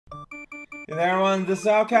Hey there everyone, this is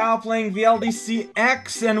raocow playing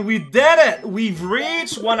vldcx, and we did it! We've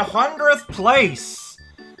reached 100th place!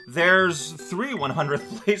 There's 3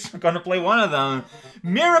 100th place, we're gonna play one of them.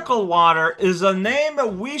 MiracleWater is a name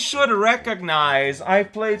that we should recognize. I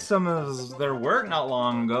played some of their work not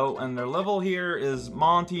long ago, and their level here is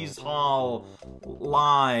Monty's Hall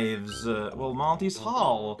Lives. Well, Monty's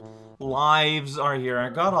Hall Lives are here. I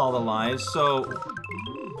got all the lives,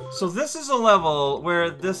 So this is a level where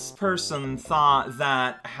this person thought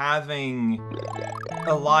that having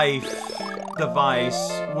a life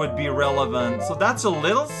device would be relevant. So that's a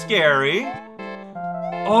little scary.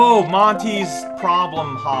 Oh, Monty's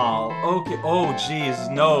problem hall. Okay. Oh, geez.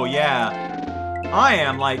 No, yeah. I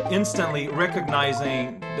am, like, instantly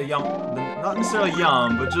recognizing the not necessarily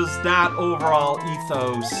but just that overall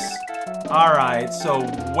ethos. Alright, so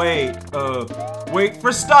wait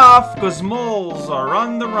for stuff, cause moles are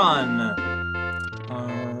on the run.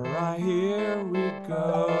 Alright, here we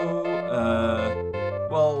go.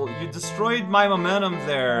 Well, you destroyed my momentum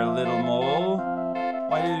there, little mole.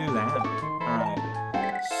 Why did you do that? Alright.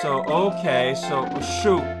 So, okay, so,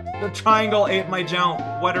 shoot. The triangle ate my jump.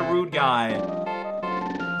 What a rude guy.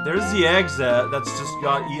 There's the exit that's just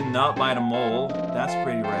got eaten up by the mole. That's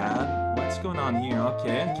pretty rad. What's going on here?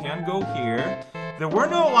 Okay, can't go here. There were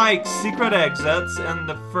no, like, secret exits in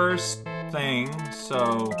the first thing,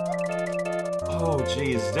 so... Oh,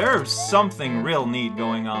 jeez, there's something real neat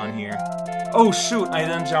going on here. Oh, shoot, I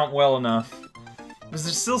didn't jump well enough.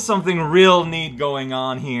 There's still something real neat going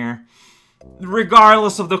on here.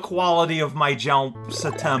 Regardless of the quality of my jumps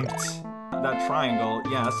attempt. That triangle,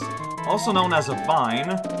 yes, also known as a vine,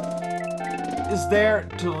 is there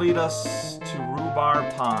to lead us to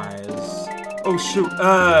rhubarb pies. Oh, shoot,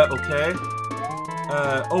 okay.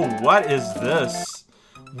 Oh, what is this?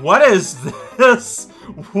 What is this?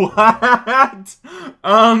 What?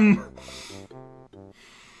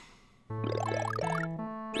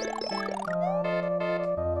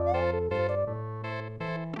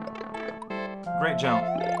 Great jump.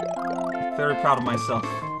 Very proud of myself.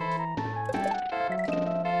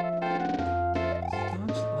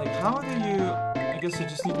 Like, how do you... I guess you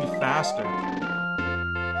just need to be faster.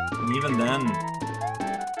 And even then...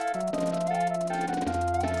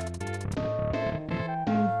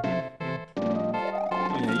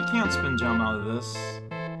 Oh yeah, you can't spin jump out of this.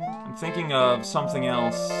 I'm thinking of something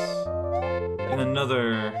else in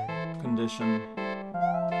another condition.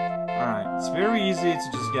 Alright, it's very easy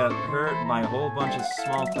to just get hurt by a whole bunch of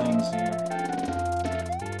small things here.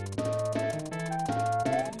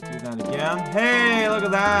 Do that again. Hey, look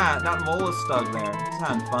at that! That mole is stuck there. It's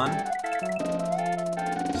not fun.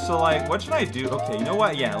 So, like, what should I do? Okay, you know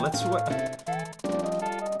what? Yeah, let's...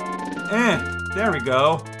 there we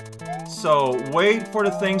go. So, wait for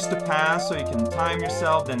the things to pass so you can time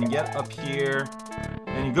yourself, then you get up here,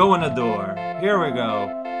 and you go in the door. Here we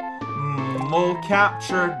go. Mole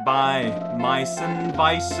captured by mice and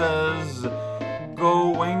vices,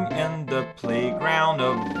 going in the playground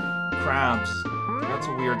of crabs. That's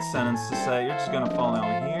a weird sentence to say. You're just gonna fall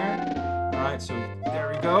down here. Alright, so there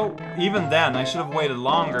we go. Even then, I should have waited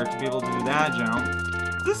longer to be able to do that jump.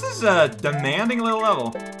 This is a demanding little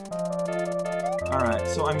level. Alright,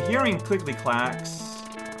 so I'm hearing clickety clacks.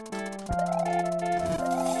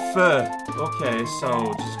 Okay,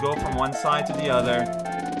 so just go from one side to the other.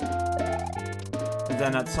 And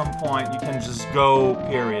then at some point, you can just go,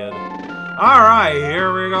 period. Alright,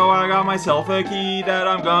 here we go. I got myself a key that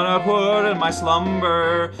I'm gonna put in my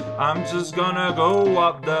slumber. I'm just gonna go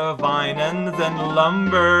up the vine and then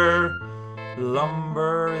lumber.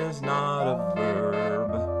 Lumber is not a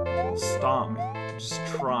verb. Stop me. Just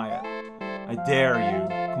try it. I dare you.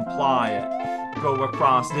 Comply it. Go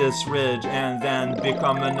across this ridge and then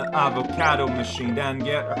become an avocado machine. Then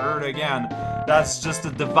get hurt again. That's just a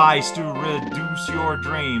device to reduce your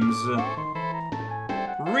dreams.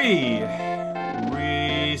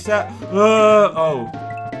 Reset. Oh.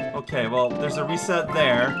 Okay, well, there's a reset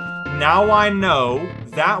there. Now I know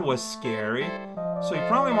that was scary. So you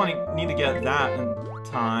probably need to get that in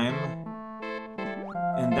time.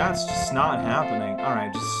 And that's just not happening.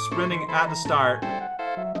 Alright, just sprinting at the start.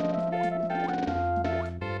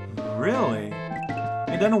 Really?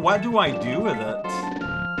 And then what do I do with it?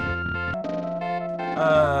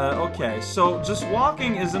 Okay, so just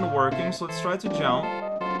walking isn't working, so let's try to jump.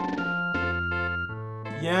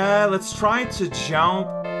 Yeah, let's try to jump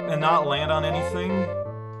and not land on anything.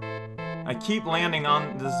 I keep landing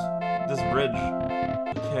on this bridge.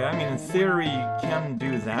 Okay, I mean, in theory, you can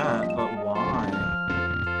do that, but why?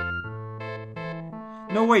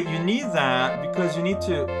 No, wait, you need that because you need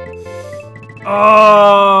to...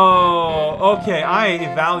 Oh, okay, I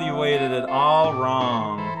evaluated it all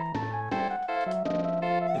wrong.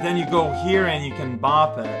 Then you go here and you can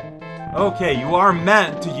bop it. Okay, you are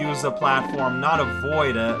meant to use the platform, not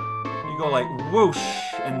avoid it. You go like whoosh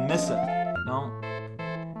and miss it. No?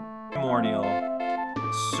 Primordial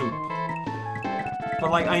soup. But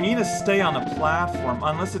like, I need to stay on the platform,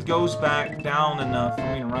 unless it goes back down enough for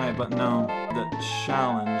me to ride, but no. The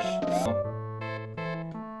challenge.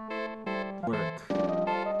 Work.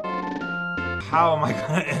 How am I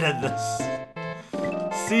gonna edit this?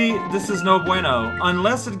 See, this is no bueno.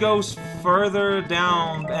 Unless it goes further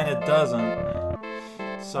down, and it doesn't.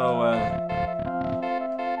 So,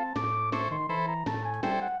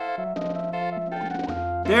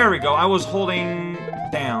 there we go. I was holding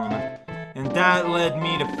down. And that led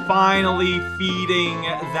me to finally feeding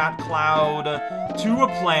that cloud to a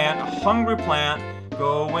plant, a hungry plant,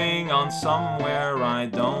 going on somewhere I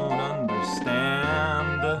don't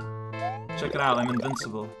understand. Check it out, I'm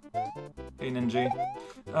invincible. Hey, Ninja.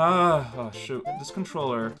 Oh shoot, this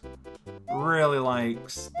controller really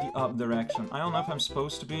likes the up direction. I don't know if I'm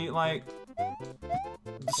supposed to be, like,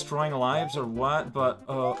 destroying lives or what, but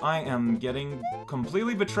I am getting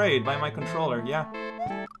completely betrayed by my controller, yeah.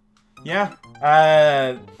 Yeah,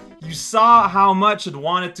 you saw how much it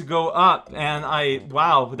wanted to go up, and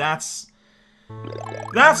wow, that's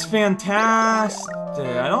fantastic.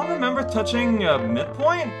 I don't remember touching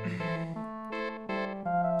midpoint,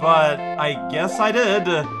 but I guess I did.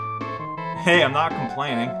 Hey, I'm not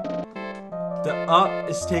complaining. The up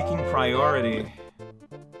is taking priority.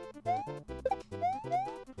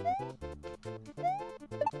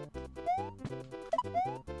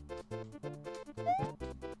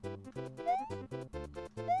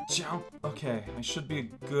 Jump. Okay, I should be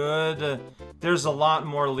good. There's a lot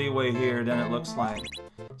more leeway here than it looks like.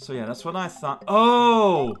 So yeah, that's what I thought.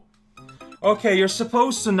 Oh! Okay, you're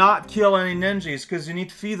supposed to not kill any ninjas, because you need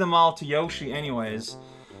to feed them all to Yoshi anyways.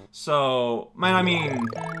 So, man, I mean...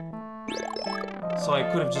 So I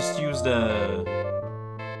could have just used the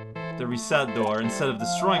reset door instead of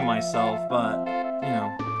destroying myself, but, you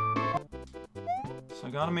know. So I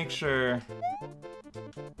gotta make sure...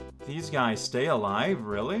 These guys stay alive,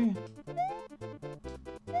 really?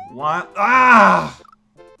 What? Ah!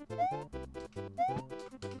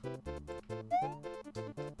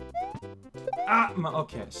 Ah!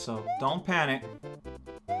 Okay, so don't panic.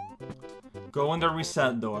 Go in the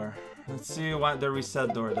reset door. Let's see what the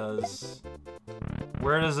reset door does.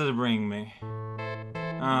 Where does it bring me?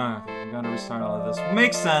 Ah, okay, I gotta restart all of this.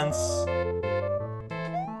 Makes sense.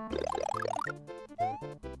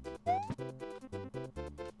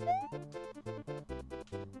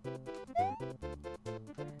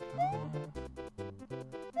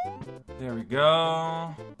 There we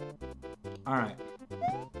go. Alright.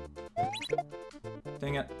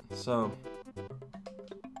 Dang it. So.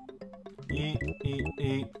 Eat.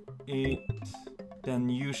 Then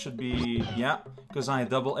you should be... Yeah, because I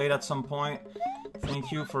double ate at some point.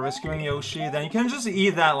 Thank you for rescuing Yoshi. Then you can just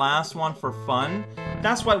eat that last one for fun.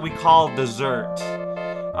 That's what we call dessert.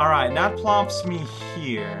 Alright, that plops me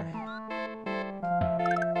here.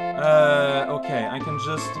 Okay, I can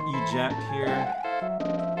just eject here.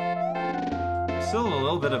 Still a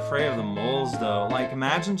little bit afraid of the moles, though. Like,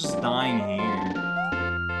 imagine just dying here.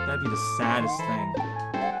 That'd be the saddest thing.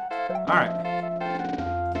 Alright.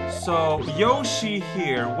 So, Yoshi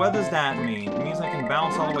here, what does that mean? It means I can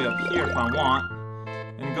bounce all the way up here if I want.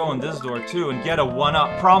 And go in this door, too, and get a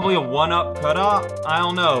 1-up. Probably a 1-up cut-off? I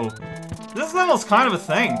don't know. This level's kind of a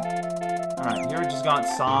thing. Alright, here we just got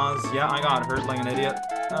Saws. Yeah, I got hurt like an idiot.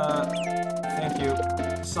 Thank you.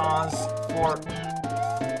 Saws for...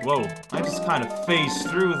 Whoa, I just kind of phased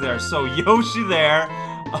through there. So Yoshi there.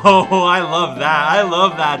 Oh, I love that. I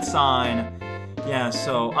love that sign. Yeah,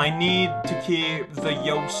 so I need to keep the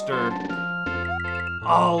Yoaster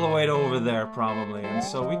all the way over there, probably. And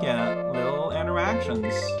so we get little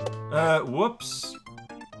interactions. Whoops.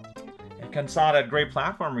 I saw that great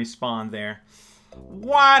platform respawn there.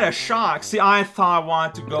 What a shock. See, I thought I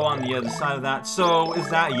wanted to go on the other side of that. So, is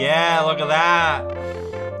that... Yeah, look at that.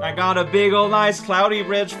 I got a big old nice cloudy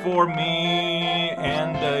bridge for me.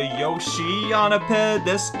 And Yoshi on a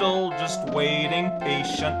pedestal just waiting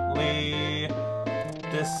patiently.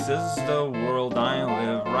 This is the world I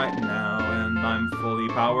live right now. And I'm fully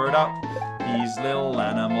powered up. These little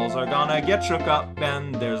animals are gonna get shook up.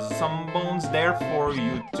 And there's some bones there for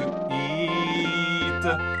you to eat.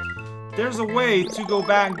 There's a way to go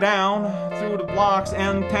back down through the blocks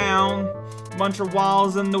and town. Bunch of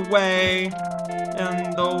walls in the way,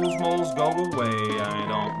 and those moles go away. I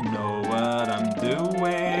don't know what I'm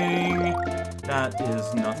doing. That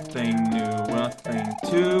is nothing new, nothing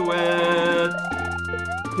to it.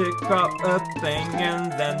 Pick up a thing and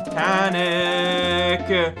then panic.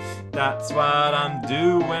 That's what I'm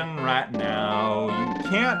doing right now. You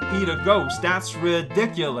can't eat a ghost, that's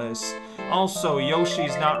ridiculous. Also,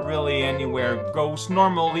 Yoshi's not really anywhere ghosts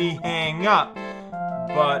normally hang up.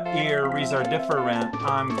 But earrings are different.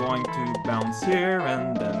 I'm going to bounce here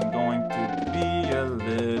and then going to be a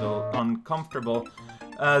little uncomfortable.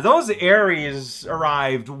 Those Aries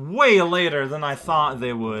arrived way later than I thought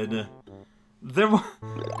they would.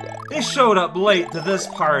 They showed up late to this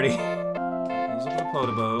party. Those are the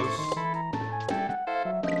Potobos.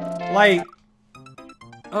 Like,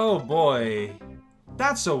 oh boy.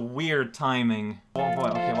 That's a weird timing. Oh boy,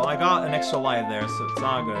 okay, well I got an extra life there, so it's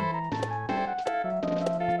all good.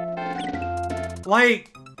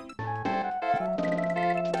 Like,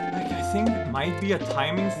 I think it might be a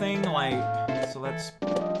timing thing, like, so let's...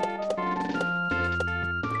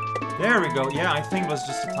 There we go, yeah, I think it was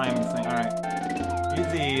just a timing thing, alright. Do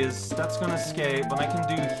these, that's gonna escape, but I can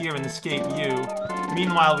do here and escape you.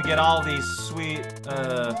 Meanwhile, we get all these sweet,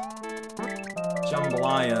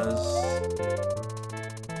 jambalayas.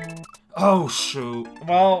 Oh, shoot.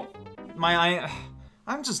 Well,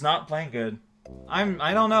 I'm just not playing good. I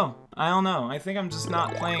don't know. I think I'm just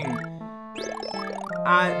not playing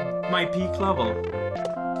at my peak level.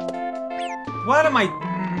 What am I...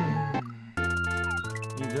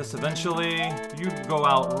 Need this eventually. You go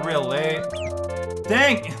out real late.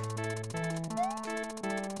 Dang!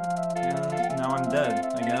 And now I'm dead,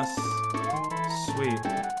 I guess. Sweet.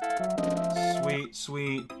 Sweet,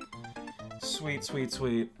 sweet. Sweet, sweet,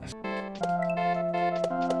 sweet.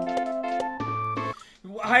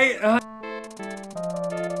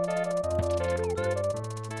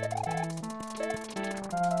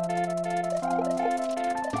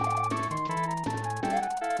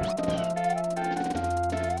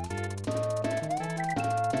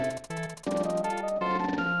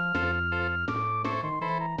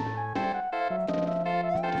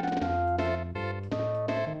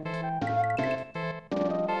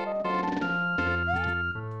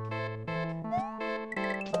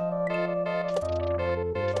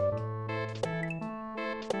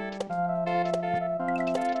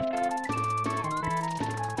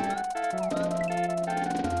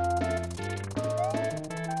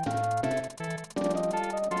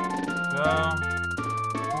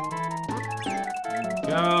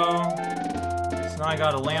 I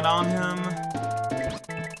gotta land on him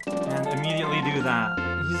and immediately do that.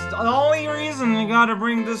 He's the only reason you gotta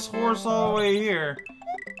bring this horse all the way here.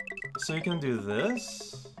 So you can do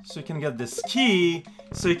this. So you can get this key.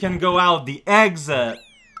 So you can go out the exit.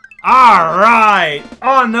 Alright!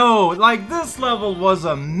 Oh no! Like, this level was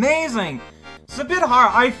amazing! It's a bit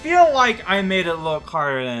hard. I feel like I made it look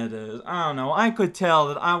harder than it is. I don't know. I could tell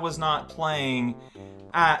that I was not playing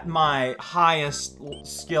at my highest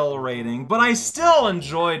skill rating, but I still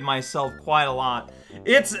enjoyed myself quite a lot.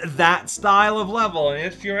 It's that style of level, and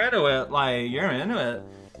if you're into it, like, you're into it.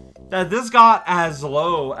 That this got as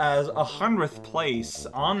low as 100th place,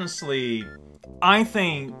 honestly, I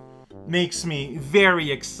think makes me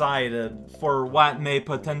very excited for what may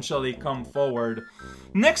potentially come forward.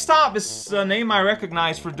 Next up is a name I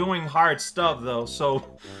recognize for doing hard stuff, though, so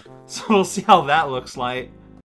we'll see how that looks like.